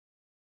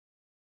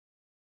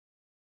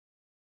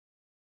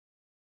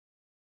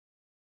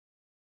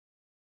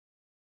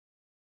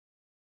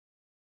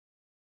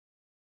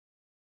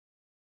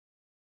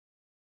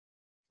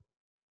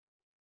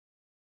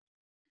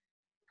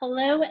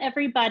Hello,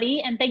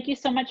 everybody, and thank you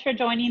so much for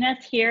joining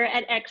us here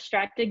at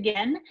Xtract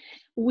again.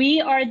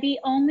 We are the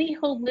only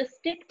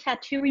holistic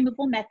tattoo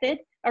removal method,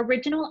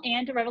 original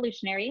and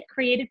revolutionary,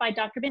 created by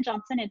Dr. Ben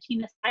Johnson and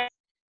Tina Stiles.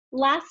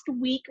 Last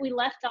week, we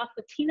left off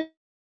with Tina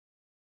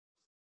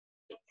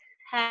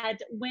had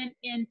went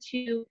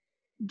into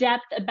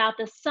depth about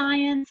the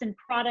science and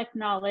product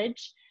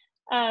knowledge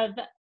of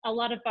a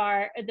lot of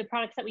the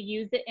products that we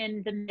use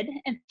in the mid,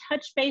 and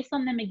touch base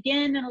on them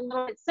again in a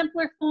little bit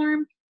simpler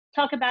form,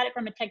 talk about it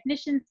from a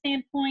technician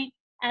standpoint,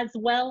 as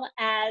well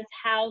as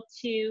how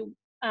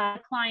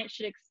clients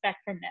should expect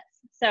from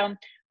this. So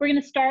we're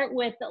going to start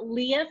with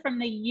Leah from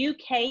the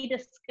UK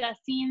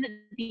discussing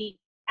the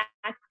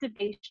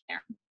Activation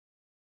Serum.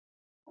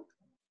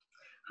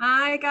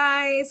 Hi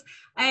guys,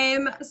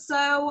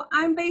 so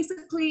I'm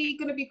basically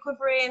going to be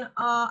covering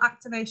our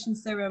Activation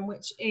Serum,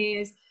 which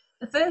is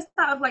the first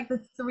out of like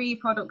the 3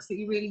 products that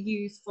you really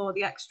use for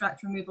the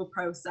extract removal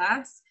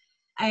process.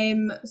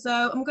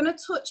 So I'm going to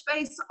touch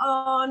base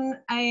on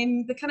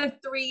the kind of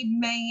 3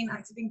 main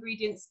active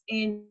ingredients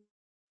in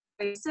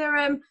the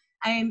serum,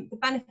 the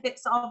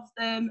benefits of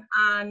them,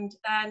 and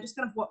then just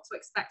kind of what to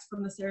expect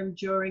from the serum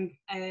during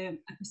a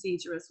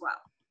procedure as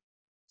well.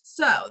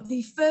 So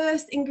the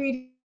first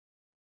ingredient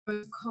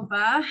we'll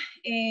cover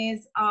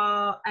is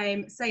our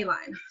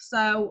saline.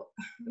 So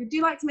we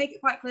do like to make it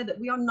quite clear that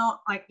we are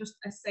not like just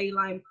a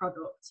saline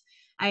product.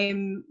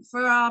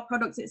 For our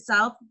product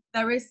itself,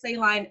 there is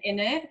saline in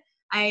it,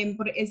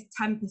 but it is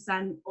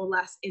 10% or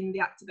less in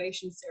the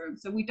Activation Serum.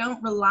 So we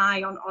don't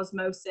rely on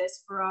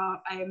osmosis for our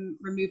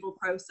removal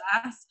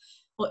process,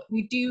 but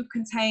we do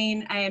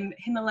contain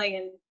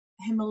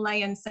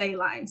Himalayan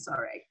saline,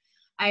 sorry.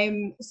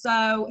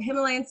 So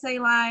Himalayan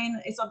saline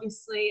is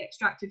obviously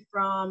extracted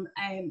from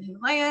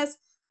Himalayas,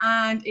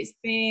 and it's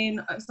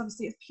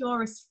obviously its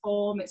purest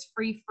form, it's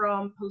free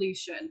from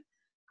pollution,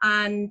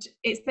 and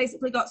it's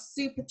basically got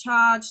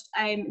supercharged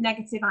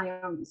negative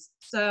ions.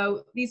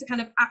 So these are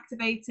kind of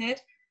activated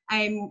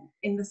in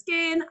the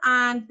skin,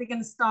 and they're going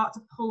to start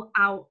to pull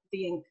out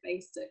the ink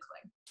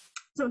basically.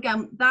 So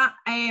again, that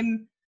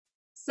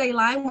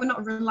saline, we're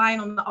not relying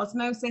on the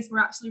osmosis, we're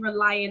actually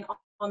relying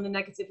on the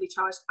negatively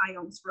charged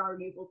ions for our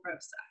removal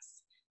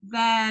process.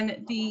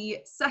 Then the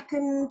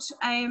second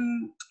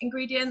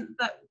ingredient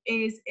that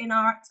is in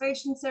our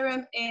Activation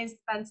Serum is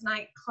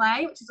bentonite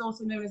clay, which is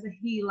also known as a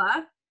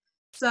healer.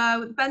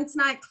 So the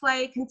bentonite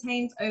clay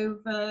contains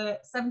over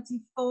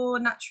 74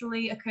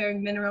 naturally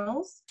occurring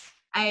minerals.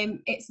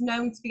 It's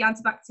known to be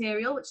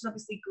antibacterial, which is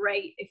obviously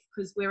great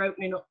because we're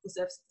opening up the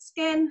surface of the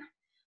skin.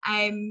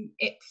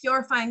 It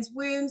purifies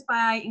wounds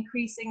by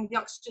increasing the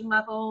oxygen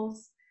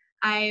levels.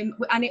 And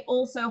it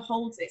also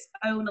holds its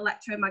own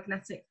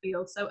electromagnetic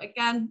field. So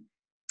again,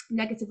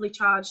 negatively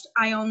charged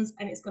ions,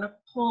 and it's going to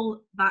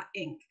pull that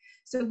ink.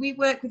 So we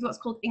work with what's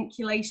called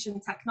inculation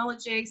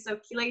technology. So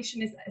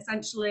chelation is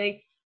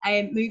essentially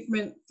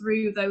movement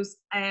through those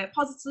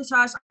positively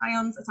charged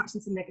ions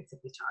attaching to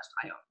negatively charged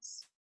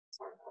ions.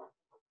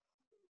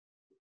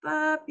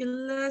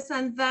 Fabulous.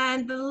 And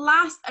then the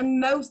last and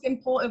most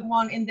important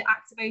one in the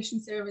Activation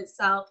Serum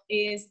itself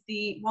is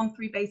the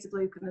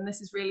 1,3-beta-glucan, and this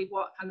is really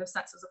what kind of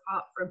sets us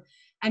apart from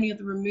any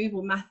other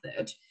removal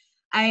method.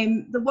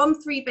 The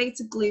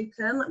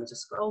 1,3-beta-glucan, let me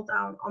just scroll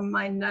down on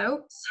my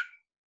notes.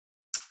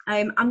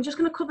 I'm just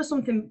going to cover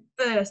something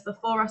first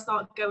before I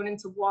start going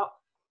into what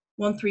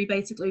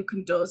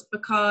 1,3-beta-glucan does,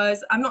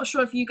 because I'm not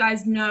sure if you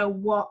guys know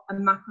what a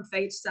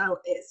macrophage cell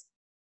is.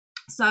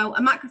 So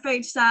a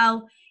macrophage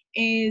cell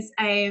is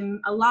a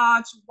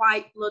large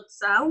white blood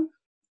cell,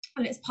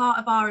 and it's part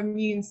of our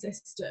immune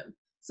system.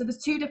 So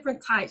there's 2 different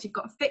types. You've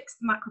got fixed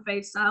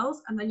macrophage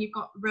cells, and then you've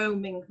got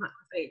roaming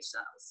macrophage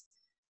cells.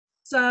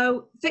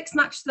 So fixed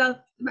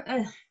macrophage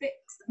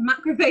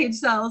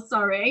cells,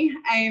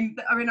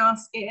 that are in our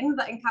skin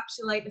that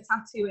encapsulate the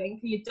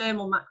tattooing are your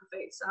dermal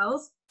macrophage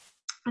cells.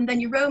 And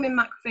then your roaming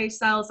macrophage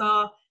cells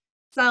are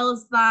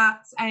cells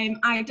that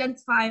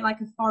identify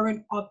like a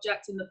foreign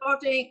object in the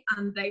body,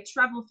 and they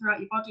travel throughout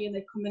your body and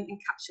they come and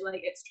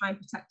encapsulate it to try and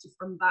protect you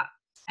from that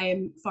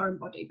foreign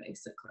body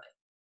basically.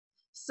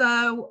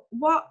 So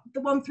what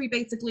the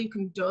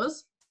 1,3-beta-glucan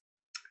does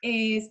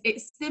is it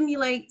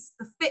stimulates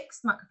the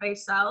fixed macrophage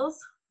cells,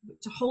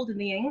 which are holding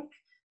the ink,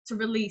 to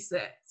release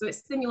it. So it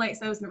stimulates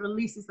those and it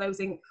releases those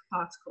ink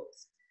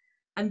particles.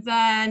 And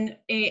then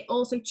it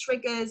also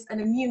triggers an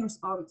immune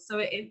response. So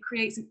it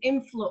creates an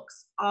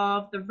influx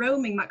of the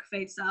roaming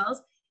macrophage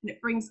cells, and it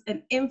brings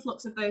an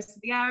influx of those to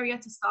the area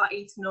to start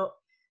eating up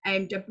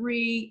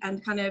debris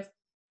and kind of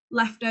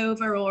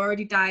leftover or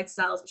already died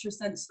cells, which are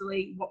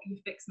essentially what your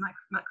fixed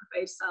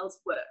macrophage cells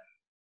were.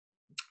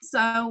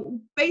 So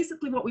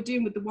basically what we're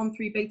doing with the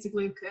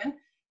 1,3-beta-glucan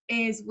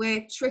is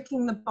we're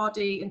tricking the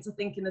body into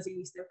thinking there's a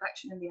yeast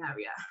infection in the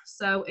area.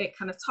 So it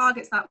kind of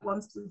targets that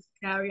one specific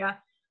area,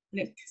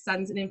 and it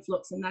sends an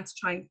influx in there to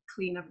try and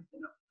clean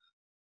everything up.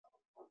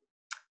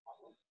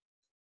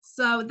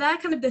 So they're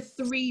kind of the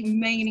 3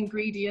 main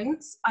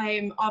ingredients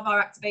of our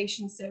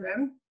Activation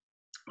Serum.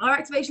 Our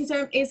Activation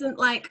Serum isn't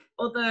like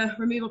other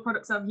removal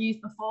products I've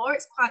used before.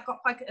 It's got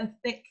quite a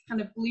thick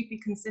kind of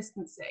gloopy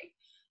consistency,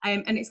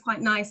 and it's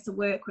quite nice to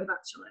work with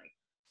actually.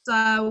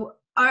 So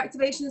our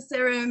Activation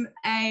Serum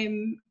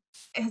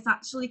is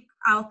actually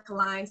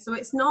alkaline, so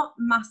it's not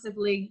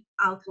massively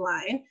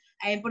alkaline,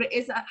 but it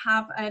is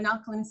have an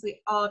alkalinity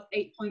of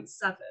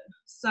 8.7.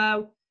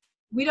 So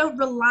we don't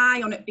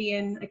rely on it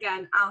being,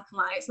 again,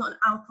 alkaline. It's not an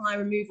alkaline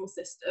removal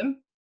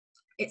system.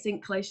 It's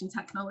inhalation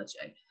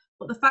technology.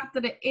 But the fact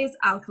that it is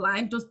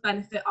alkaline does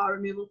benefit our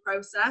removal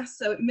process.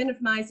 So it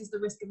minimizes the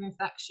risk of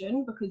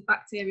infection because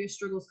bacteria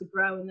struggles to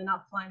grow in an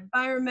alkaline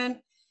environment.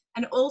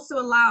 And it also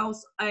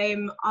allows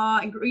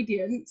our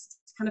ingredients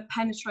to kind of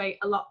penetrate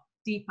a lot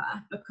deeper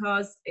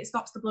because it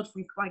stops the blood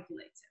from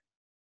coagulating.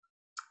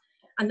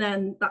 And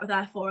then that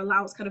therefore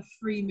allows kind of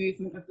free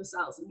movement of the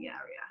cells in the area.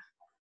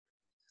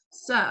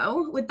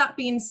 So with that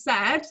being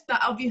said,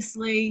 that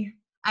obviously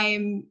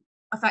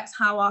affects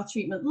how our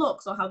treatment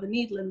looks or how the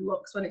needling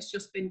looks when it's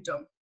just been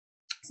done.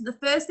 So the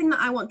first thing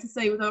that I want to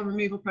say with our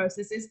removal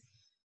process is,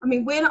 I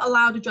mean, we're not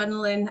allowed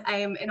adrenaline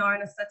in our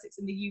anesthetics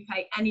in the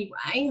UK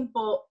anyway,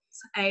 but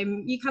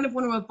you kind of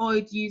want to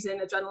avoid using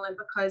adrenaline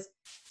because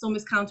it's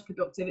almost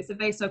counterproductive. It's a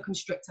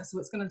vasoconstrictor, so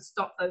it's going to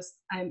stop those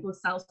blood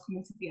cells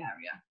coming to the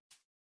area.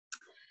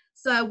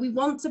 So we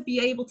want to be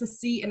able to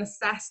see and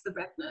assess the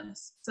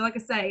redness. So like I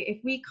say, if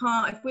we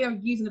are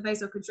using a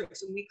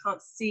vasoconstriction, we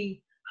can't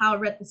see how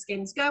red the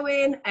skin's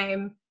going.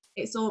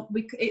 There's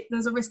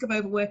a risk of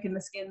overworking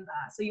the skin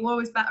there. So you're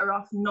always better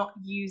off not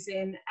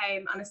using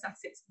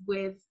anesthetics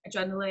with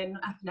adrenaline,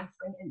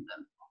 epinephrine in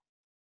them.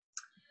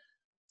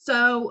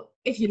 So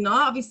if you're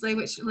not, obviously,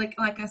 which like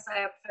I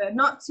say, I prefer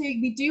not to,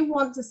 we do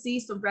want to see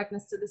some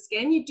redness to the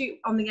skin. You do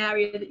on the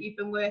area that you've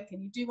been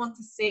working, you do want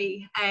to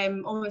see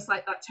almost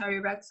like that cherry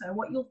red tone.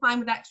 What you'll find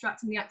with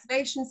Xtract and the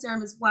Activation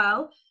Serum as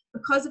well,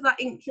 because of that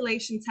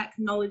inhalation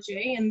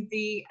technology and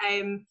the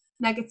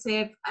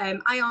negative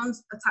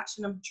ions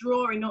attaching and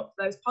drawing up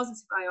those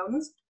positive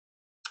ions,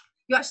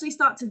 you actually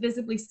start to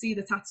visibly see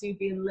the tattoo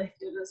being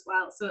lifted as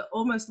well. So it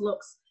almost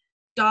looks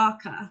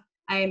darker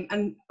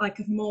and like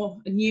a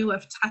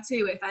newer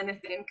tattoo, if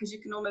anything, because you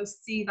can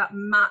almost see that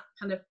matte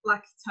kind of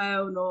black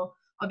tone, or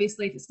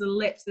obviously if it's the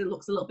lips, it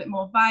looks a little bit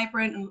more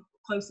vibrant and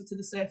closer to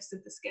the surface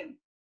of the skin.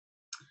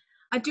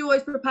 I do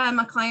always prepare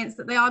my clients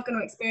that they are going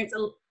to experience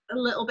a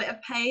little bit of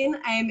pain.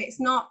 It's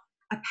not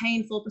a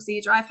painful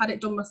procedure. I've had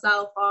it done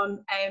myself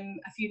on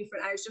a few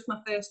different areas, just my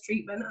first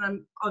treatment, and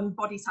I'm on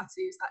body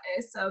tattoos, that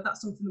is, so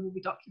that's something that we'll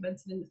be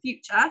documenting in the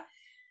future.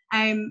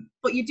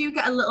 But you do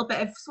get a little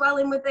bit of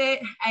swelling with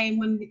it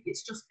when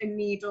it's just been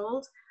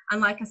needled,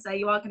 and like I say,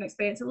 you are going to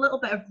experience a little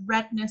bit of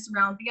redness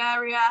around the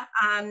area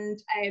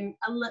and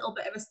a little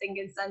bit of a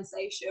stinging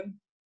sensation.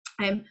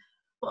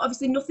 But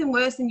obviously nothing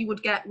worse than you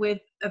would get with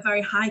a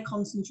very high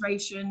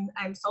concentration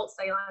salt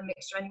saline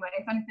mixture anyway.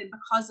 If anything,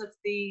 because of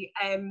the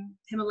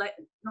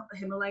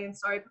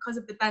because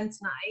of the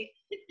bentonite,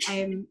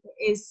 it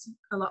is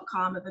a lot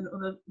calmer than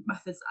other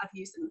methods that I've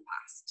used in the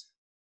past.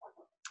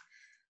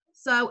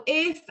 So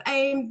if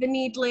the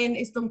needling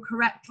is done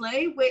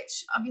correctly,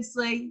 which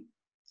obviously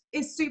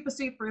is super,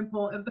 super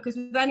important, because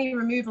with any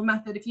removal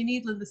method, if you're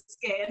needling the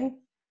skin,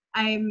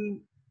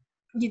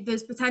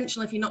 there's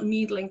potential, if you're not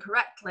needling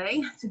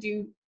correctly, to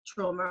do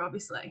trauma,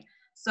 obviously.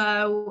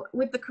 So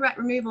with the correct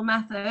removal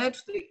method,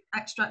 the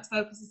Xtract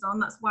focuses on,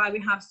 that's why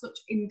we have such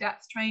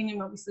in-depth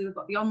training. Obviously, we've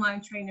got the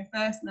online training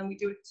first, and then we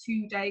do a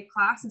 2-day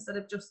class instead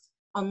of just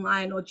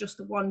online or just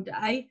a 1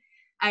 day.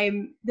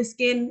 The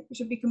skin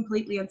should be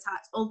completely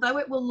intact. Although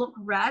it will look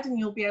red and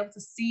you'll be able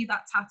to see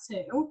that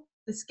tattoo,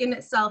 the skin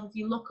itself, if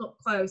you look up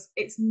close,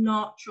 it's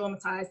not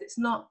traumatized, it's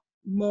not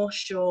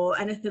mush or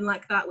anything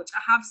like that, which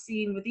I have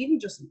seen with even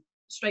just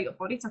straight up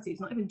body tattoos,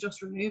 not even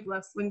just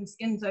removal. When the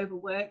skin's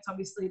overworked,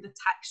 obviously the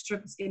texture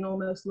of the skin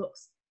almost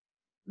looks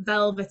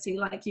velvety,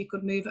 like you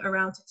could move it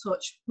around to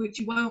touch, which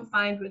you won't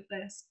find with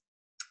this.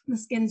 The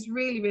skin's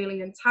really,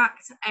 really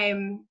intact,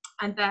 and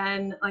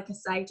then, like I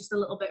say, just a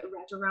little bit of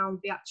red around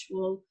the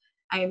actual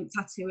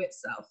tattoo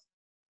itself.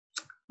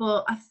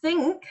 But I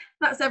think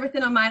that's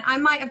everything on mine. I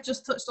might have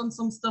just touched on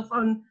some stuff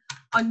on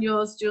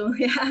yours,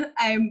 Julia, but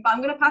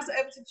I'm going to pass it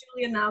over to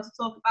Julia now to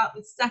talk about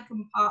the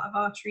second part of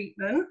our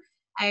treatment.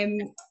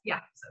 Yeah,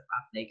 so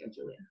there you go,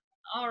 Julia.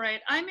 All right,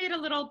 I made a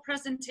little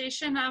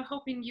presentation. I'm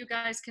hoping you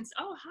guys can,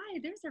 oh, hi,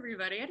 there's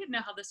everybody. I didn't know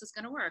how this is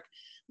gonna work.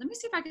 Let me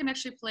see if I can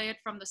actually play it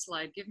from the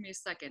slide. Give me a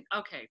second.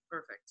 Okay,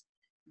 perfect.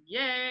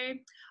 Yay.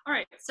 All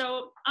right,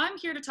 so I'm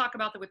here to talk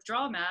about the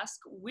withdrawal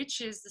mask,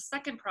 which is the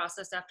second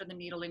process after the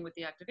needling with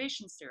the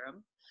Activation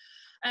Serum.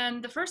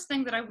 And the first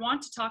thing that I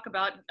want to talk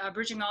about,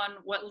 bridging on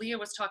what Leah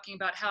was talking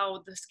about,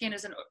 how the skin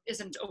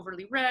isn't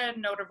overly red,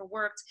 not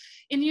overworked.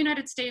 In the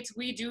United States,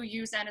 we do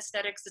use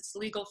anesthetics. It's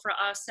legal for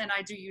us, and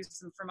I do use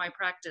them for my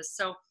practice.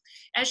 So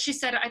as she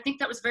said, I think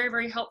that was very,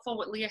 very helpful.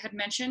 What Leah had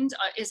mentioned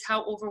is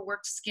how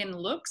overworked skin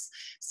looks.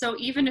 So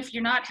even if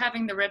you're not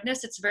having the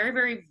redness, it's very,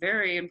 very,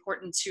 very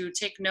important to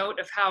take note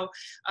of how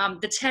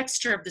the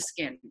texture of the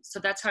skin. So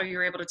that's how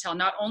you're able to tell,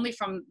 not only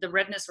from the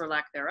redness or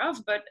lack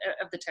thereof, but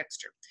of the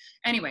texture.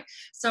 Anyway,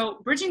 So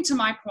bridging to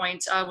my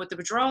point with the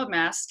withdrawal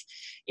mask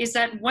is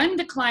that when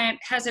the client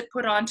has it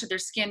put onto their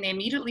skin, they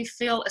immediately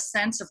feel a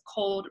sense of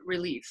cold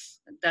relief.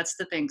 That's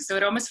the thing. So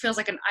it almost feels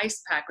like an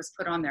ice pack was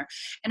put on there.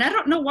 And I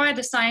don't know why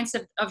the science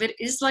of it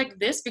is like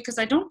this, because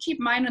I don't keep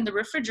mine in the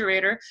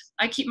refrigerator.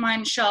 I keep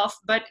mine shelf,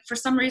 but for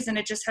some reason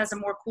it just has a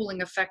more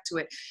cooling effect to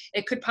it.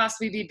 It could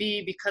possibly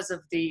be because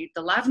of the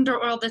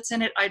lavender oil that's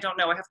in it. I don't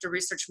know. I have to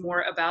research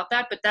more about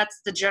that, but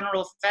that's the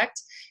general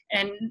effect,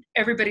 and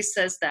everybody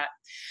says that.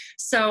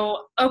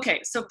 So,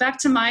 okay, so back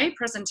to my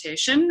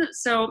presentation.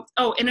 So,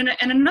 oh, and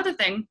another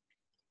thing,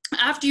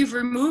 after you've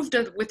removed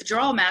a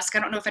withdrawal mask, I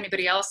don't know if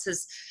anybody else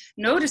has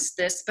noticed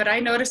this, but I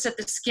noticed that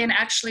the skin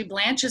actually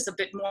blanches a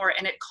bit more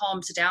and it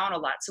calms down a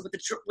lot. So with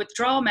the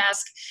withdrawal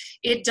mask,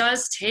 it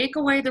does take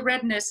away the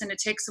redness and it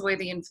takes away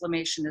the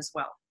inflammation as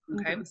well,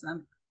 okay?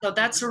 100%. So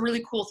that's a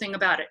really cool thing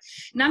about it.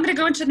 Now I'm going to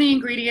go into the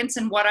ingredients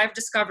and what I've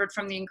discovered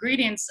from the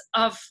ingredients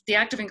of the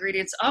active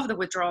ingredients of the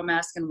withdrawal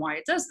mask and why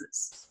it does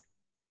this.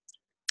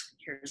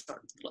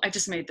 I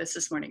just made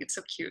this morning. It's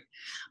so cute.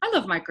 I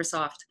love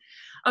Microsoft.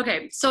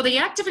 Okay, so the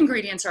active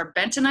ingredients are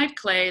bentonite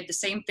clay, the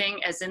same thing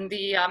as in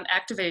the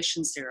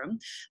activation serum,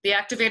 the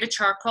activated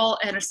charcoal,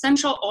 and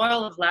essential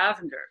oil of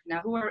lavender. Now,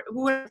 who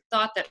would have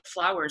thought that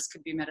flowers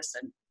could be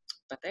medicine?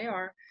 But they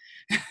are.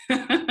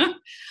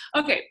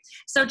 Okay,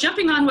 so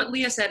jumping on what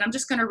Leah said, I'm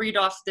just going to read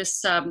off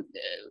this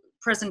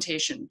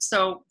presentation.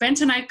 So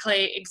bentonite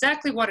clay,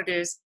 exactly what it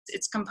is.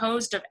 It's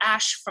composed of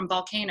ash from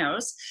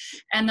volcanoes,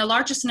 and the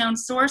largest known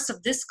source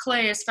of this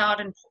clay is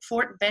found in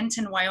Fort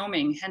Benton,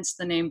 Wyoming, hence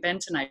the name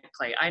bentonite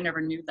clay. I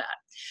never knew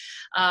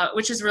that,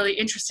 which is really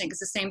interesting. It's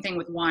the same thing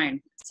with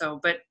wine. So,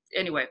 but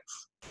anyway,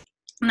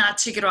 not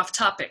to get off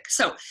topic.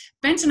 So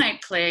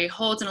bentonite clay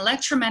holds an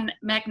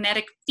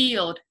electromagnetic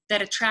field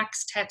that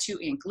attracts tattoo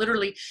ink.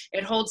 Literally,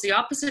 it holds the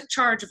opposite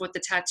charge of what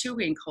the tattoo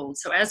ink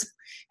holds. So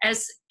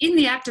as in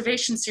the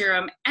activation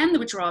serum and the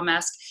withdrawal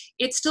mask,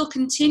 it still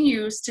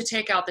continues to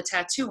take out the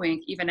tattoo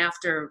ink even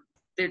after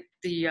the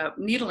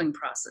needling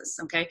process,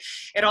 okay?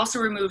 It also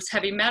removes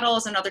heavy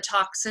metals and other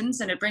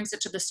toxins, and it brings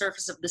it to the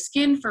surface of the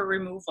skin for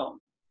removal.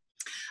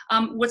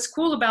 What's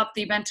cool about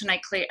the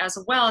bentonite clay as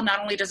well, not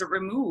only does it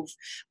remove,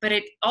 but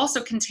it also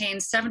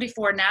contains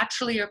 74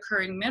 naturally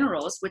occurring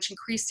minerals, which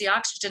increase the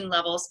oxygen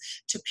levels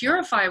to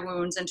purify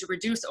wounds and to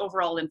reduce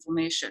overall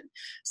inflammation.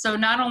 So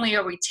not only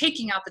are we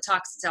taking out the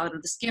toxins out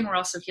of the skin, we're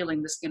also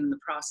healing the skin in the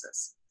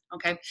process.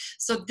 Okay,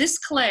 so this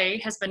clay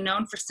has been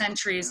known for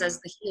centuries as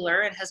the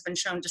healer and has been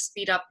shown to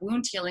speed up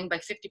wound healing by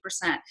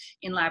 50%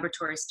 in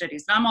laboratory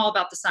studies. And I'm all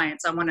about the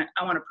science. I want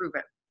to prove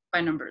it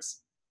by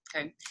numbers.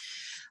 Okay.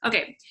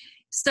 Okay,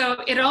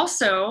 so it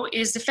also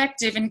is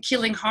effective in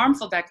killing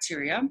harmful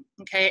bacteria,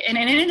 okay? And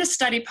in a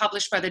study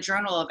published by the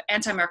Journal of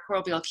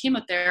Antimicrobial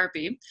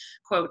Chemotherapy,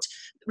 quote,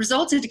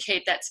 results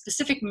indicate that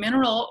specific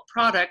mineral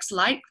products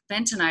like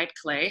bentonite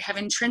clay have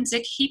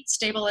intrinsic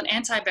heat-stable and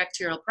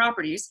antibacterial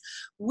properties,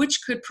 which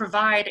could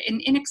provide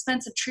an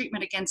inexpensive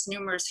treatment against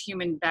numerous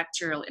human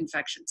bacterial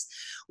infections.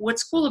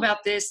 What's cool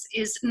about this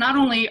is not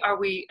only are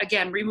we,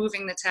 again,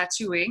 removing the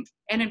tattoo ink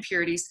and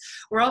impurities,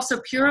 we're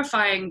also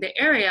purifying the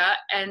area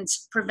and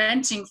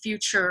preventing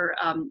future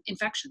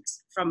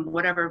infections from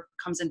whatever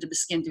comes into the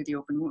skin through the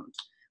open wound,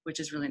 which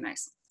is really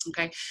nice.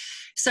 Okay,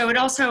 so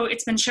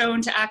it's been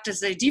shown to act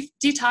as a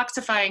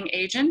detoxifying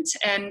agent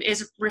and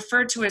is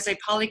referred to as a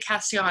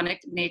polycationic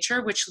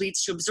nature, which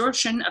leads to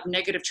absorption of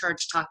negative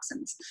charged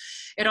toxins.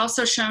 It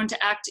also shown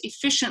to act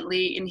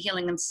efficiently in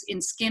healing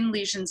in skin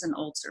lesions and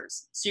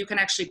ulcers. So you can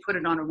actually put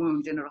it on a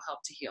wound and it'll help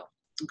to heal.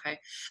 Okay,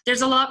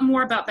 there's a lot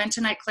more about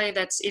bentonite clay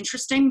that's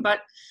interesting, but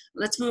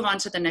let's move on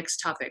to the next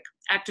topic,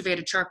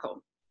 activated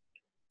charcoal.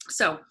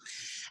 So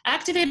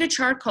activated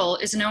charcoal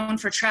is known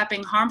for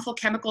trapping harmful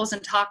chemicals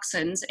and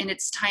toxins in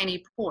its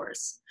tiny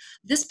pores.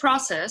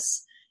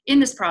 In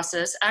this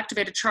process,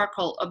 activated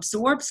charcoal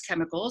absorbs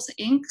chemicals,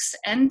 inks,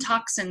 and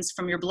toxins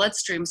from your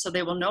bloodstream so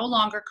they will no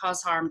longer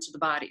cause harm to the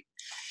body.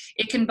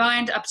 It can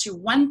bind up to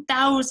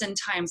 1,000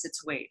 times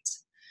its weight.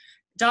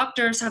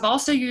 Doctors have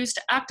also used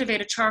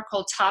activated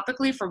charcoal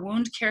topically for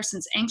wound care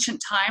since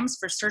ancient times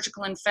for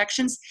surgical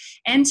infections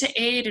and to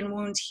aid in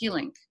wound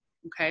healing.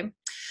 Okay.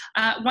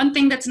 One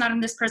thing that's not in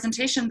this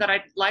presentation that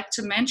I'd like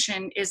to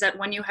mention is that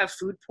when you have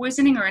food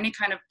poisoning or any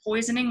kind of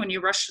poisoning, when you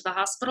rush to the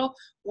hospital,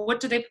 what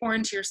do they pour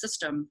into your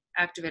system?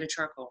 Activated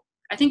charcoal.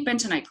 I think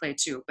bentonite clay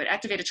too, but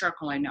activated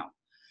charcoal I know.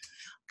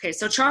 Okay,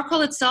 so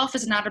charcoal itself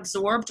is not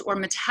absorbed or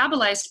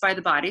metabolized by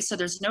the body, so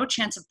there's no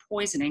chance of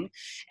poisoning,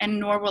 and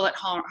nor will it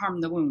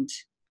harm the wound.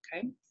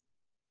 Okay.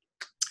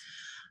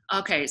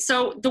 Okay,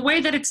 so the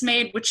way that it's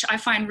made, which I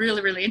find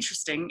really, really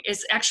interesting,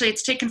 is actually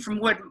it's taken from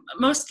wood,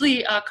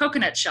 mostly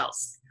coconut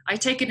shells. I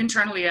take it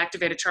internally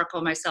activated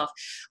charcoal myself.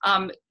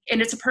 And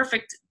it's a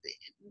perfect,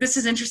 this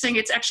is interesting,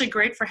 it's actually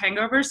great for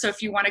hangovers. So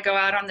if you want to go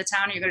out on the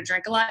town and you're going to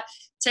drink a lot,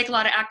 take a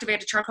lot of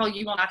activated charcoal,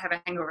 you will not have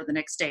a hangover the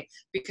next day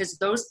because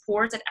those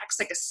pores, it acts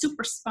like a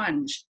super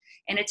sponge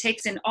and it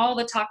takes in all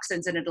the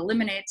toxins and it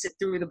eliminates it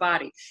through the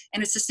body.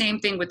 And it's the same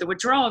thing with the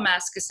withdrawal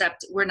mask,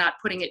 except we're not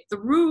putting it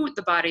through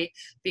the body,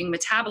 being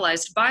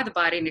metabolized by the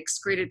body and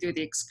excreted through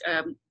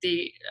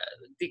the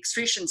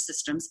excretion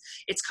systems.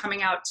 It's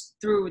coming out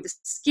through the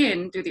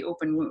skin, through the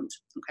open wound.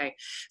 Okay,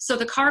 so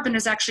the carbon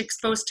is actually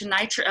exposed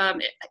to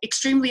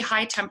extremely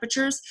high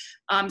temperatures,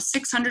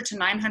 600 to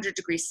 900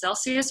 degrees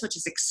Celsius, which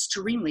is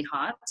extremely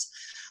hot.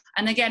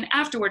 And again,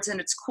 afterwards, then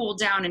it's cooled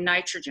down in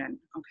nitrogen.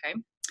 Okay.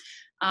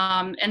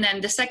 And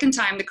then the second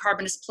time, the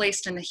carbon is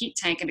placed in the heat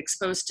tank and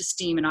exposed to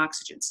steam and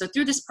oxygen. So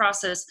through this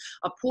process,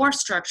 a pore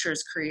structure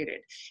is created,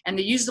 and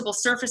the usable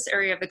surface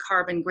area of the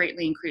carbon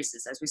greatly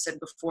increases, as we said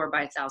before,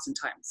 by 1,000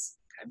 times.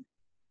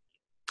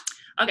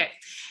 Okay,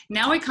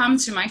 now we come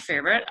to my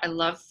favorite. I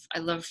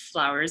love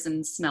flowers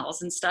and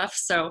smells and stuff.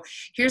 So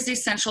here's the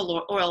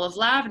essential oil of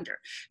lavender.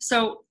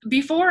 So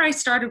before I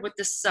started with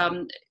this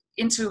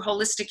into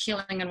holistic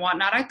healing and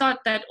whatnot, I thought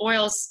that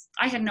oils,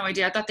 I had no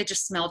idea. I thought they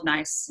just smelled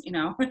nice, you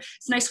know.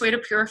 It's a nice way to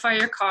purify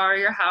your car,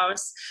 your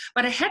house.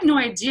 But I had no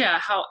idea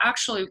how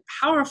actually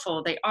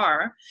powerful they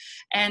are,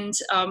 and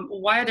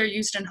why they're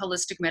used in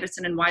holistic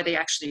medicine and why they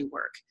actually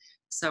work.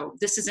 So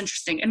this is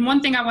interesting. And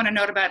one thing I want to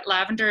note about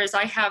lavender is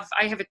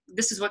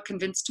this is what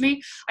convinced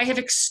me. I have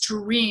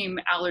extreme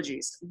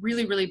allergies,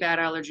 really, really bad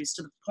allergies,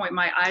 to the point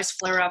my eyes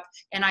flare up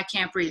and I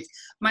can't breathe.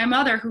 My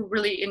mother, who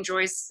really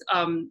enjoys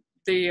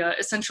the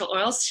essential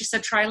oils, she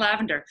said, try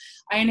lavender.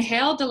 I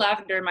inhaled the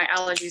lavender and my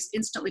allergies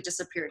instantly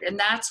disappeared. And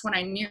that's when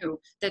I knew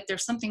that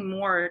there's something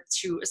more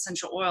to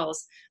essential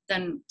oils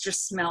than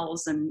just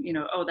smells and, you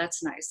know, oh,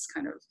 that's nice,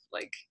 kind of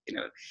like, you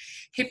know,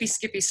 hippie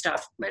skippy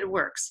stuff, but it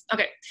works.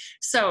 Okay,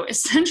 so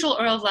essential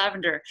oil of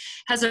lavender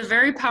has a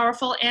very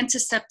powerful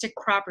antiseptic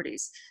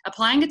properties.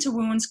 Applying it to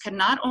wounds can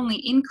not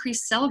only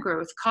increase cell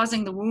growth,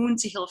 causing the wound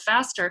to heal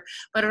faster,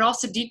 but it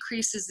also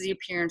decreases the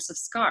appearance of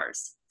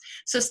scars.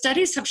 So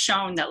studies have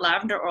shown that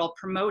lavender oil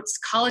promotes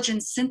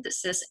collagen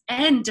synthesis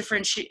and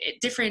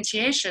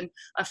differentiation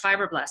of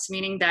fibroblasts,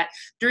 meaning that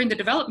during the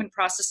development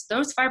process,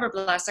 those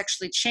fibroblasts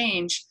actually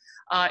change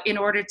in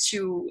order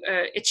to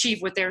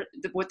achieve what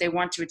they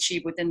want to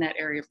achieve within that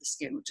area of the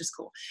skin, which is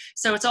cool.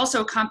 So it's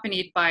also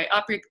accompanied by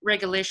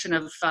upregulation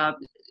of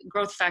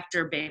growth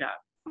factor beta,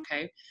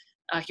 okay?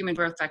 Human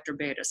growth factor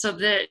beta. So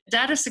the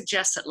data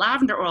suggests that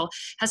lavender oil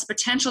has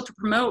potential to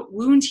promote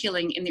wound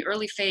healing in the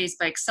early phase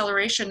by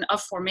acceleration of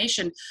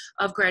formation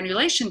of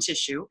granulation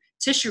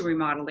tissue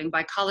remodeling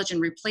by collagen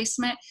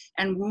replacement,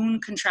 and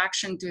wound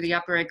contraction through the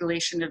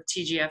upregulation of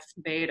TGF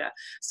beta.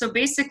 So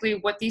basically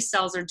what these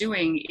cells are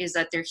doing is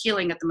that they're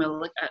healing at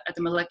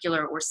the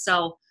molecular or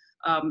cell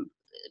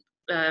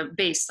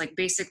base, like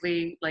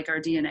basically like our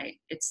DNA.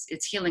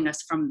 It's healing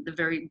us from the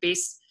very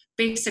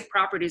basic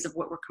properties of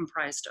what we're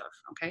comprised of,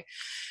 okay?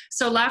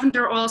 So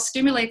lavender oil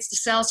stimulates the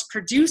cells to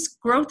produce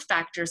growth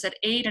factors that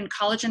aid in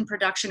collagen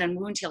production and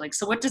wound healing.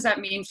 So what does that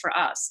mean for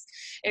us?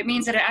 It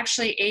means that it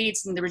actually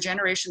aids in the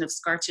regeneration of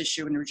scar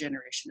tissue and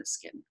regeneration of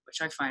skin,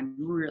 which I find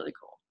really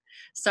cool.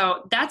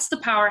 So that's the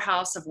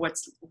powerhouse of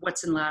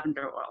what's in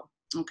lavender oil,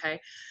 okay?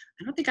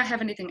 I don't think I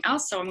have anything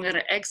else, so I'm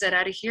gonna exit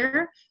out of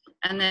here,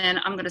 and then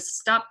I'm gonna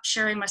stop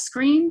sharing my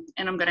screen,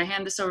 and I'm gonna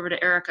hand this over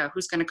to Erika,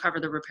 who's gonna cover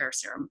the repair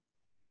serum.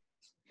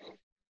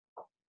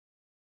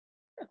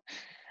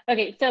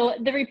 Okay, so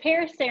the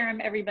repair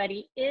serum,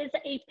 everybody, is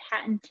a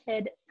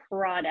patented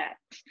product.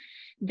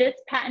 This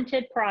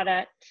patented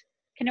product,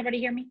 can everybody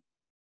hear me?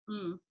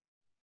 Mm.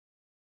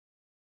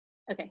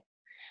 Okay.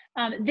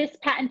 This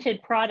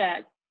patented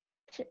product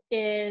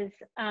is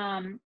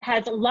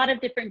has a lot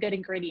of different good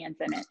ingredients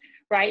in it,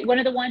 right? One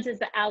of the ones is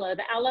the aloe.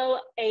 The aloe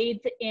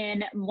aids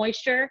in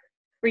moisture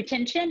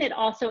retention. It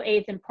also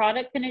aids in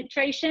product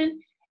penetration,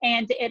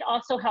 and it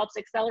also helps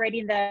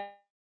accelerating the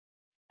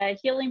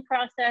healing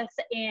process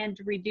and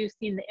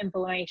reducing the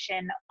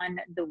inflammation on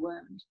the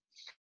wound.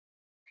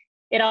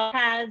 It all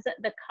has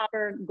the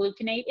copper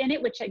gluconate in it,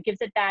 which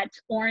gives it that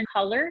orange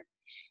color.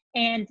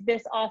 And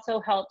this also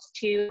helps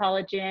to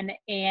collagen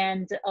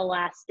and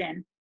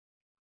elastin.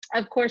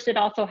 Of course, it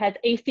also has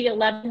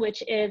AC11,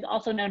 which is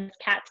also known as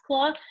cat's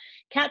claw.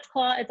 Cat's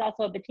claw is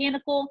also a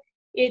botanical.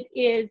 It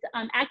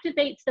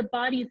activates the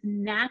body's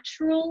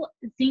natural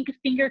zinc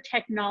finger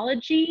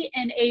technology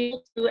and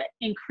able to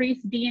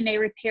increase DNA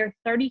repair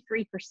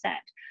 33%.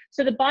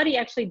 So the body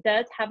actually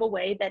does have a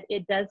way that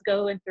it does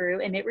go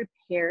through and it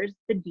repairs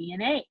the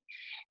DNA.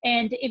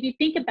 And if you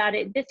think about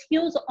it, this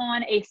heals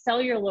on a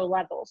cellular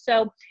level.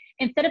 So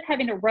instead of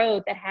having a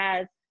road that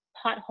has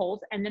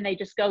potholes and then they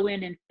just go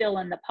in and fill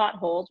in the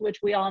potholes, which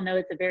we all know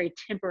is a very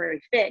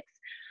temporary fix,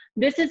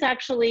 this is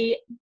actually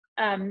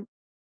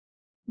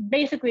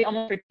basically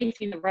almost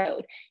replacing the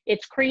road.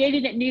 It's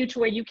creating it new to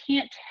where you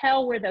can't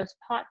tell where those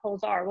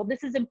potholes are. Well,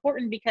 this is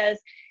important because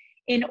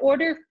in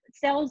order,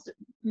 cells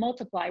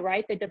multiply,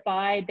 right? They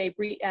divide, they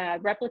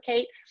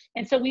replicate.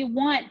 And so we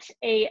want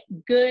a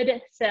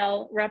good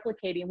cell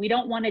replicating. We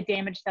don't want a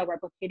damaged cell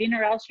replicating,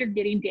 or else you're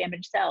getting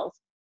damaged cells.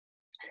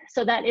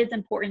 So that is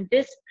important.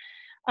 This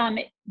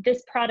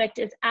product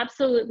is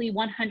absolutely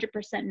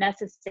 100%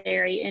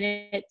 necessary, and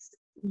it's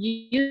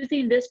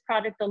using this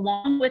product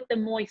along with the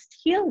moist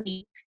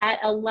healing that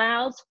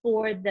allows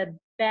for the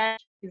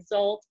best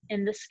result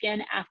in the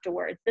skin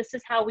afterwards. This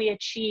is how we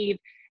achieve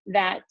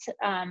that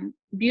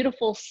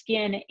beautiful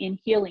skin in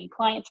healing.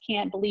 Clients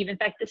can't believe. In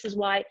fact, this is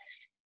why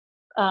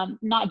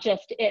not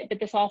just it, but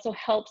this also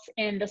helps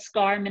in the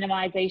scar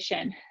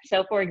minimization.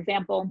 So for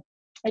example,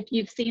 if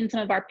you've seen some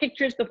of our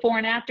pictures before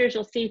and afters,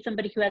 you'll see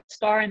somebody who had a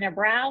scar in their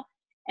brow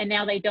and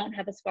now they don't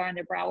have a scar in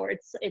their brow, or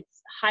it's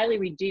highly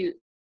reduced.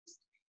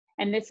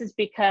 And this is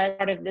because,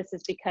 part of this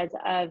is because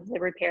of the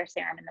repair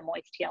serum and the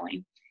moist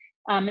healing.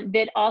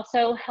 That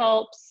also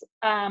helps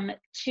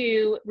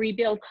to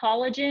rebuild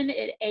collagen.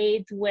 It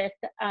aids with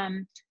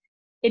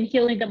in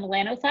healing the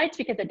melanocytes,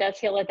 because it does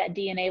heal at that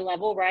DNA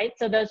level, right?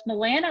 So those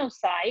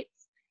melanocytes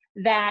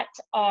that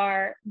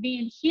are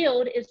being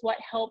healed is what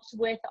helps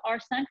with our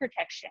sun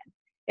protection.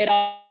 It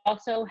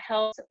also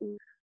helps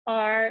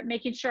our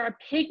making sure our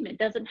pigment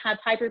doesn't have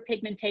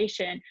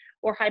hyperpigmentation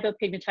or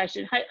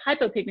hypopigmentation.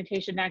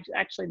 Hypopigmentation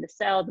actually the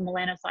cell, the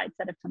melanocytes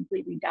that have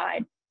completely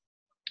died.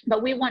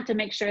 But we want to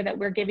make sure that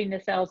we're giving the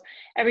cells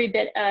every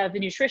bit of the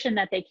nutrition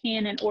that they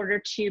can in order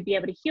to be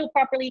able to heal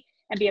properly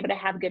and be able to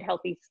have good,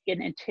 healthy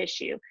skin and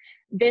tissue.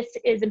 This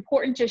is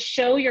important to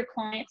show your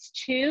clients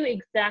too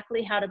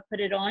exactly how to put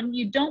it on.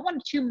 You don't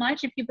want too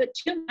much. If you put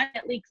too much,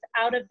 it leaks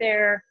out of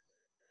their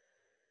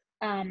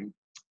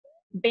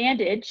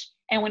bandage,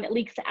 and when it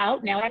leaks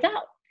out, now it's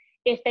out.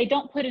 If they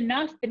don't put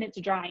enough, then it's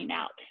drying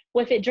out.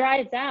 Well, if it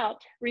dries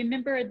out,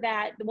 remember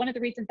that one of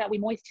the reasons that we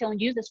moist heal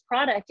and use this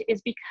product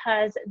is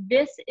because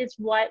this is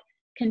what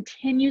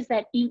continues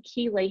that ink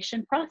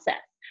chelation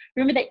process.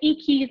 Remember the ink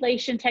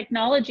chelation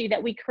technology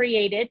that we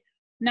created,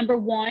 number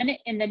one,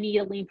 in the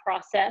needling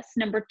process,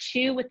 number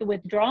two, with the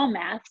withdrawal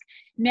mask.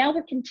 Now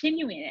we're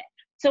continuing it.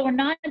 So we're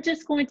not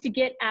just going to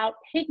get out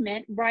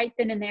pigment right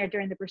then and there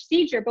during the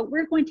procedure, but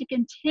we're going to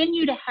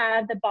continue to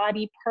have the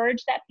body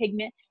purge that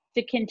pigment,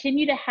 to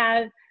continue to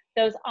have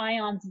those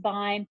ions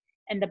bind,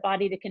 and the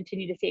body to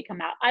continue to see it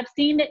come out. I've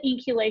seen the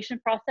ink chelation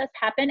process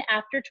happen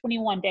after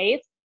 21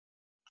 days.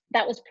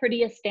 That was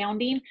pretty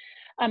astounding.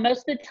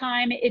 Most of the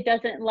time it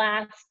doesn't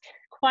last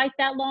quite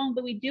that long,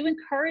 but we do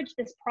encourage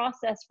this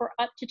process for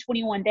up to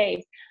 21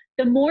 days.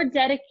 The more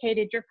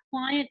dedicated your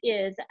client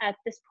is at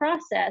this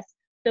process,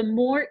 the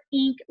more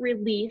ink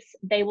release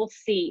they will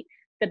see,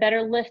 the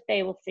better lift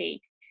they will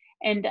see,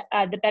 and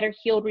the better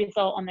healed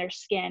result on their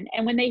skin.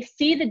 And when they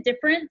see the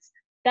difference,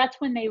 that's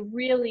when they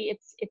really,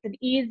 it's an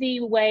easy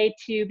way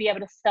to be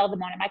able to sell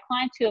them on it. My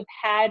clients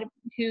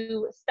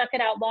who stuck it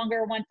out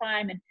longer one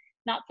time and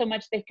not so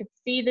much, they could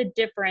see the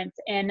difference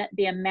in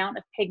the amount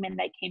of pigment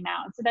that came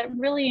out. And so that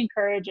really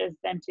encourages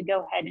them to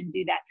go ahead and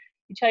do that.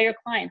 You tell your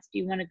clients, do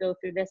you want to go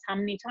through this how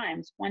many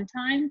times? 1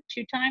 time,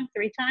 2 times,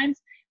 3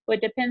 times? Well,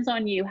 it depends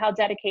on you, how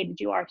dedicated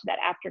you are to that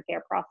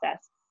aftercare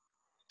process.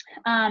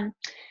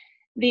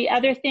 The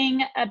other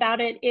thing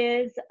about it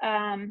is,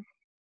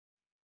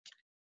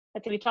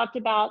 let's see, we talked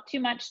about too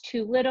much,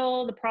 too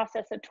little, the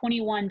process of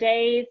 21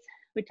 days.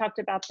 We talked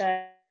about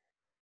the,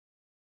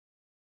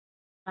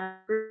 I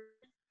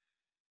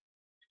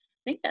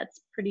think that's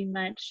pretty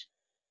much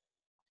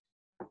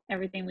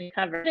everything we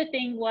covered. The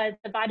thing was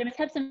the vitamins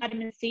have some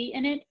vitamin C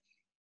in it.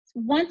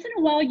 Once in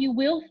a while, you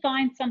will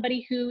find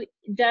somebody who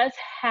does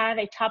have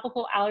a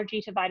topical allergy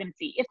to vitamin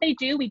C. If they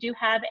do, we do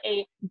have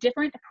a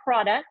different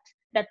product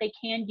that they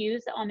can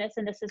use on this,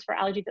 and this is for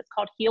allergies. That's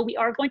called Heal. We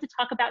are going to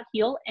talk about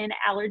Heal and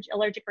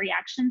allergic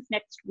reactions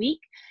next week,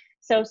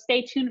 so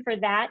stay tuned for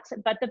that.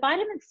 But the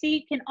vitamin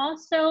C can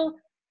also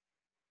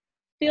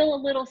feel a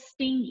little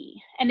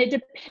stingy, and it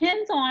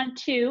depends on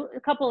a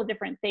couple of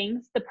different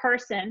things. The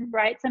person,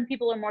 right? Some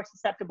people are more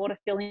susceptible to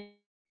feeling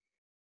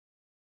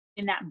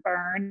in that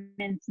burn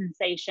and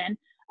sensation.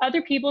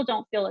 Other people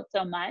don't feel it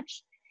so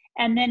much.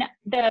 And then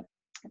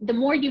the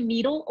more you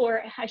needle,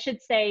 or I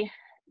should say,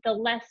 the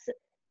less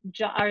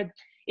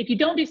if you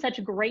don't do such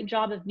a great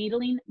job of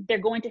needling, they're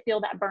going to feel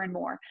that burn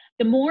more.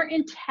 The more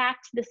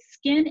intact the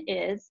skin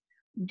is,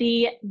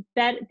 the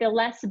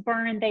less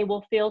burn they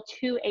will feel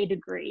to a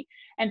degree.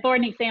 And for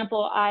an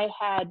example, I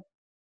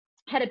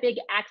had a big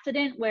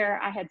accident where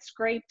I had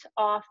scraped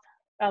off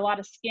a lot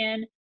of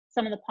skin,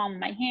 some of the palm of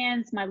my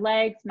hands, my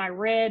legs, my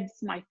ribs,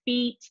 my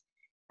feet.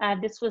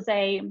 This was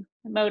a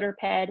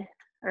motorped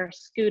or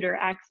scooter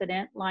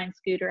accident, line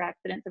scooter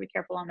accident, so be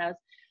careful on those.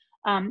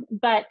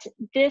 But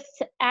this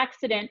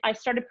accident, I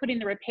started putting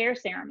the repair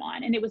serum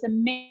on, and it was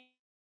amazing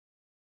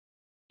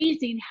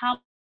how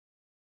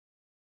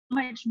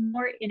much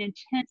more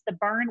intense the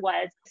burn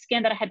was.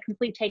 Skin that I had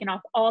completely taken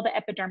off all the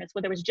epidermis,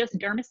 where there was just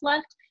dermis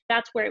left,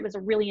 that's where it was a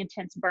really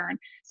intense burn.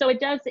 So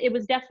it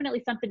was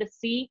definitely something to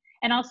see.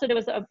 And also there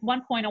was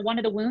one point on one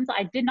of the wounds,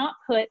 I did not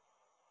put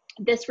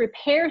this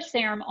repair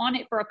serum on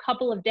it for a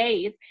couple of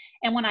days.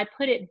 And when I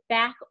put it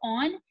back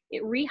on,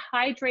 it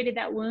rehydrated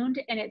that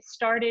wound and it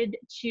started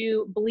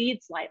to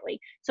bleed slightly.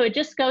 So it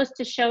just goes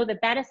to show that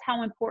that is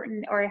how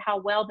important, or how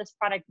well this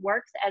product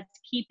works as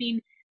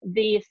keeping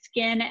the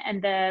skin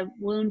and the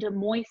wound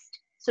moist,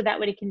 so that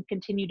way it can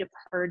continue to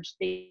purge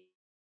the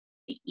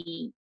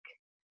ink.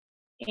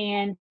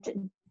 And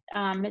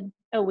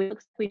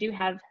we do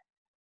have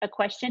a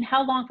question.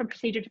 How long from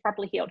procedure to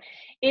properly healed?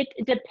 It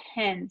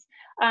depends.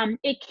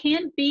 It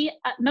can be,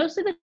 most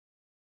of the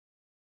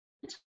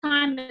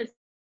time is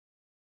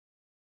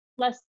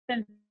less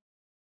than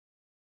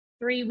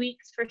 3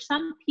 weeks. For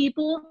some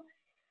people,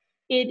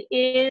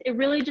 it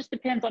really just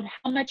depends on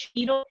how much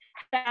needle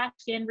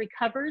fast skin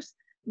recovers,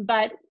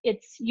 but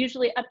it's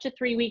usually up to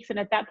 3 weeks, and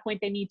at that point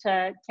they need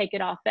to take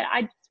it off. But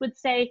I would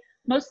say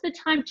most of the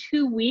time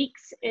 2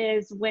 weeks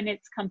is when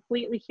it's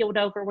completely healed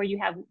over, where you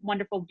have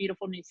wonderful,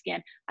 beautiful new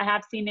skin. I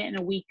have seen it in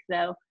a week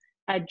though.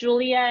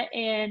 Julia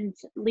and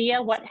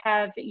Leah, what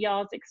have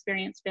y'all's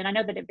experience been? I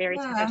know that it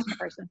varies from person to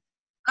person.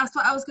 That's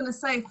what I was going to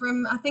say.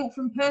 I think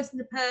from person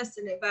to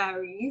person it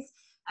varies.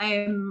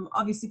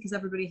 Obviously because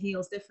everybody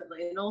heals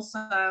differently, and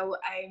also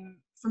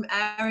from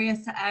area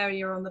to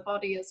area on the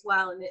body as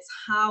well, and it's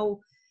how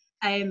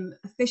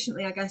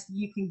efficiently, I guess,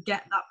 you can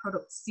get that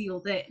product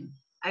sealed in.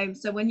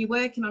 So when you're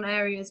working on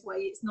areas where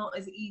it's not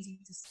as easy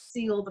to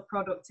seal the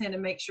product in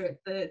and make sure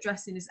the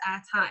dressing is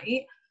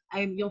airtight,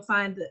 you'll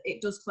find that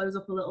it does close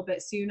up a little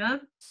bit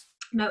sooner.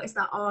 Notice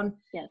that on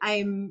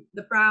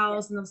the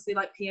brows, and obviously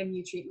like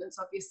PMU treatments,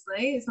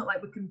 obviously it's not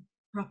like we can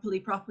properly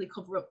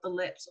cover up the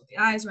lips or the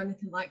eyes or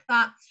anything like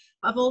that.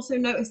 But I've also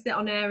noticed it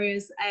on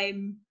areas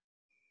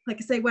like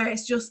I say, where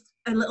it's just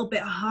a little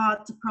bit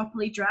hard to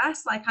properly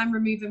dress. Like I'm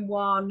removing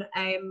one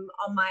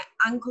on my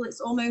ankle.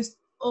 It's almost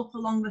up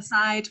along the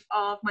side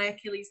of my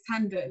Achilles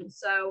tendon,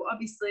 so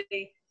obviously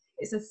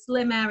it's a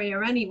slim area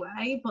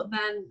anyway, but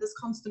then there's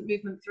constant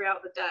movement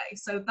throughout the day,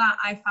 so that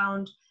I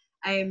found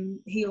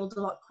healed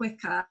a lot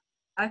quicker,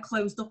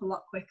 closed up a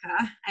lot quicker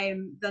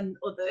than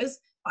others.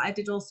 But I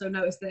did also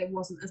notice that it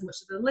wasn't as much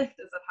of a lift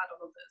as I've had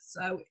on others.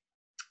 So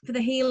for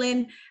the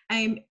healing,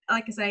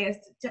 like I say,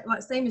 it's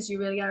like same as you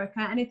really,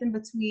 Erika, anything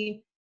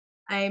between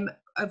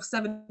of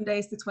 7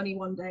 days to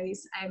 21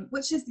 days,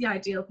 which is the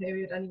ideal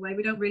period anyway.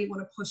 We don't really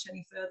want to push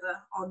any further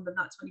on than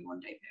that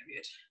 21-day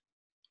period.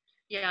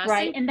 Yeah,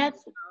 right. And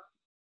that's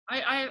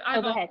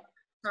go ahead.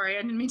 Sorry,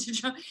 I didn't mean to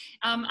jump.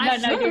 No,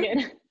 you're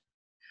good.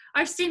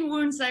 I've seen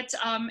wounds that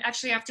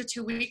actually after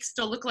 2 weeks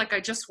still look like I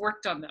just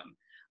worked on them.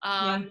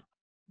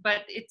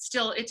 But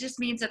it just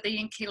means that the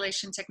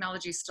inhalation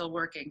technology is still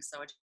working. So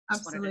I just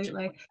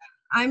absolutely.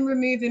 I'm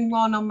removing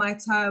one on my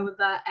toe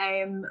that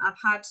I've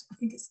had, I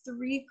think it's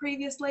 3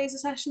 previous laser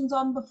sessions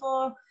on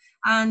before,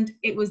 and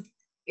it was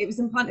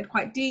implanted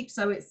quite deep,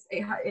 so it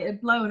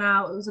had blown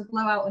out. It was a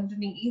blowout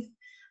underneath,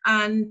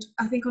 and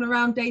I think on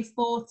around day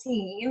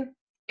 14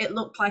 it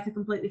looked like a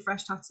completely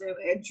fresh tattoo.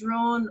 It had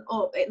drawn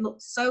up, it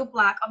looked so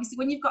black. Obviously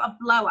when you've got a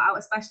blowout,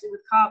 especially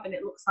with carbon,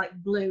 it looks like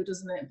blue,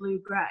 doesn't it? Blue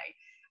grey.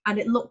 And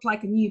it looked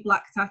like a new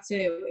black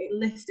tattoo. It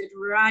lifted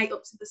right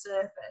up to the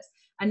surface,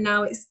 and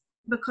now it's,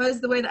 because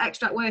the way that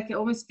Xtract work, it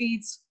almost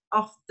feeds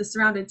off the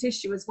surrounding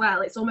tissue as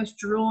well. It's almost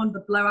drawn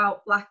the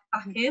blowout back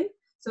in.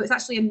 So it's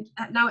actually,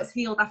 now it's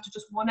healed after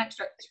just one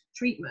Xtract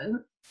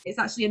treatment. It's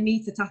actually a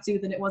neater tattoo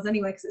than it was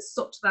anyway, because it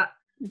sucked that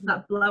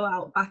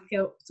blowout back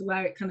up to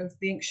where it kind of,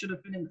 the ink should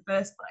have been in the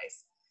first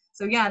place.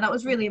 So yeah, that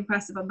was really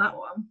impressive on that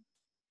one.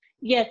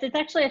 Yes, it's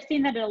actually, I've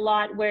seen that a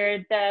lot,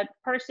 where the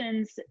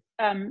person's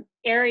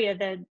area,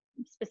 the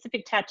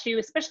specific tattoo,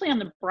 especially on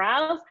the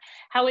brows,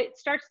 how it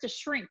starts to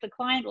shrink. The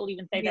client will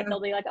even say that. They'll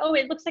be like, oh,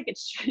 it looks like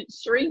it's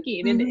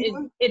shrinking. And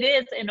it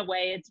is, in a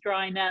way, it's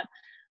drying up.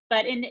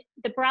 But in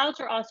the brows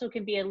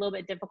can be a little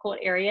bit difficult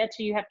area,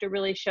 so you have to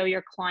really show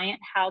your client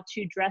how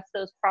to dress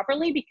those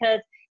properly, because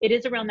it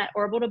is around that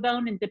orbital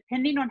bone, and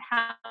depending on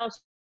how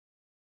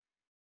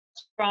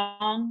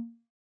strong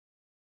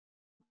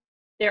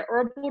their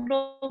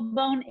orbital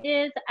bone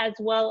is, as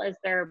well as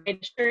their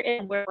mixture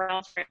and where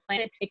brows are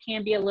implanted, it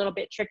can be a little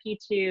bit tricky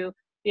to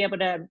be able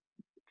to,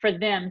 for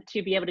them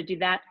to be able to do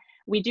that.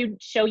 We do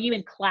show you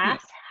in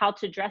class how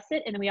to dress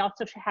it, and then we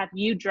also have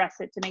you dress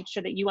it to make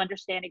sure that you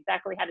understand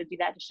exactly how to do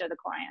that to show the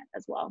client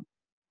as well.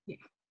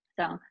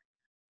 So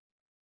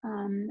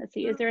let's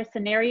see, is there a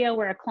scenario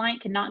where a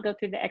client cannot go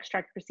through the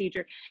Xtract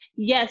procedure?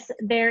 Yes,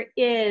 there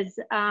is.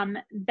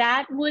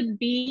 That would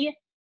be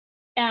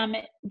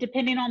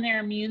depending on their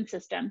immune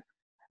system.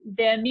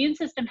 The immune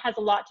system has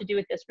a lot to do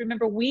with this.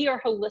 Remember, we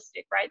are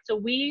holistic, right? So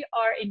we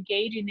are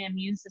engaging the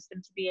immune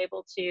system to be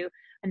able to,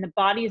 and the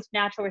body's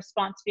natural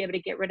response to be able to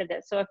get rid of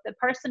this. So if the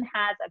person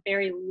has a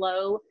very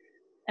low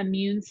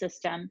immune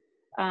system,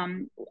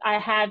 I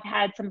have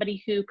had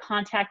somebody who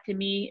contacted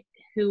me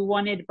who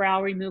wanted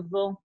brow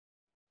removal,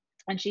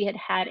 and she had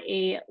had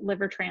a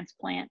liver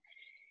transplant.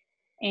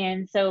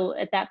 And so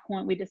at that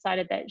point, we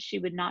decided that she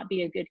would not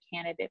be a good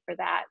candidate for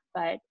that.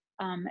 But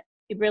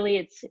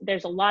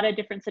there's a lot of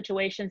different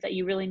situations that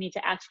you really need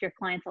to ask your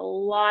clients a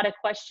lot of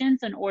questions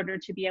in order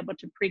to be able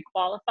to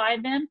pre-qualify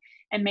them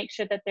and make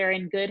sure that they're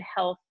in good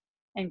health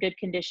and good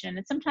condition.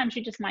 And sometimes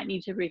you just might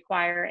need to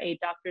require a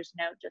doctor's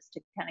note just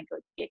to kind of go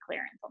get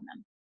clearance on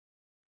them.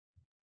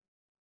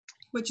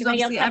 Which is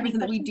obviously everything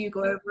that we do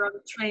go over on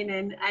the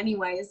training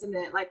anyway, isn't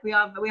it? Like we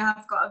have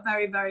got a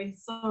very, very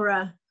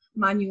thorough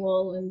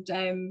manual and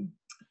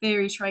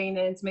theory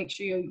training to make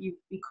sure you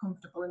be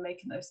comfortable in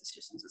making those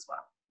decisions as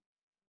well.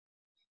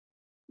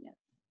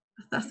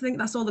 Yeah. I think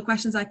that's all the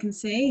questions I can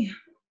see.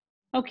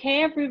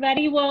 Okay,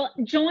 everybody. Well,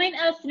 join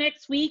us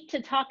next week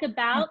to talk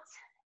about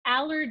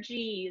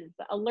allergies,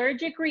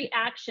 allergic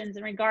reactions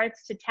in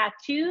regards to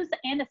tattoos,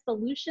 and a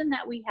solution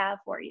that we have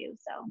for you.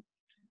 So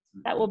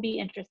that will be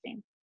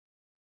interesting.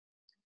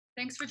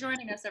 Thanks for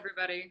joining us,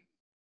 everybody.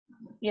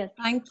 Yes.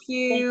 Thank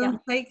you.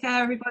 Take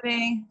care,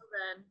 everybody. Till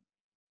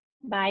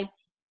then. Bye.